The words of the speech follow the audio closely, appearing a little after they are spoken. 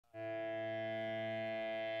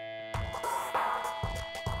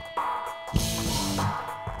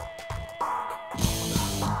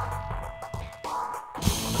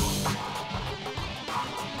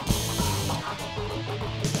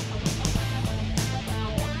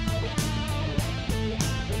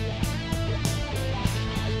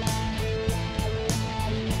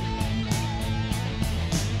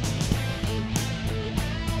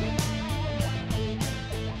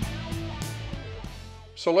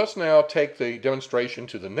So let's now take the demonstration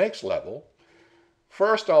to the next level.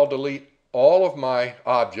 First, I'll delete all of my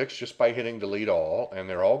objects just by hitting delete all, and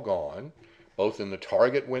they're all gone, both in the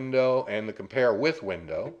target window and the compare with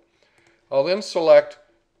window. I'll then select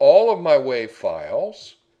all of my WAV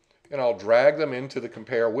files, and I'll drag them into the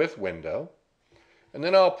compare with window. And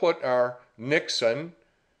then I'll put our Nixon,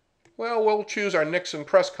 well, we'll choose our Nixon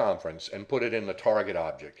press conference and put it in the target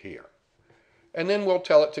object here. And then we'll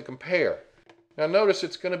tell it to compare. Now notice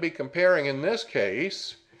it's going to be comparing, in this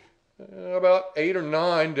case, about 8 or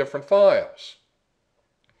 9 different files.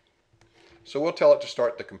 So we'll tell it to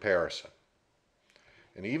start the comparison.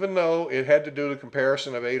 And even though it had to do the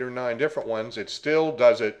comparison of 8 or 9 different ones, it still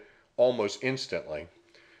does it almost instantly.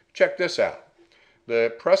 Check this out.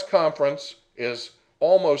 The press conference is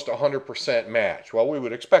almost 100% match. Well, we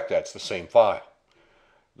would expect that. It's the same file.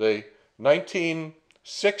 The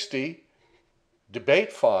 1960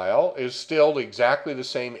 debate file is still exactly the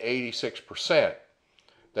same 86%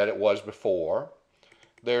 that it was before.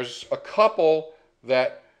 There's a couple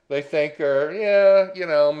that they think are, yeah, you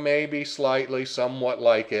know, maybe slightly, somewhat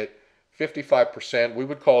like it. 55%, we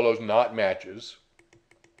would call those not matches.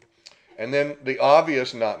 And then the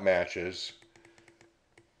obvious not matches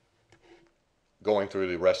going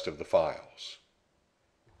through the rest of the files.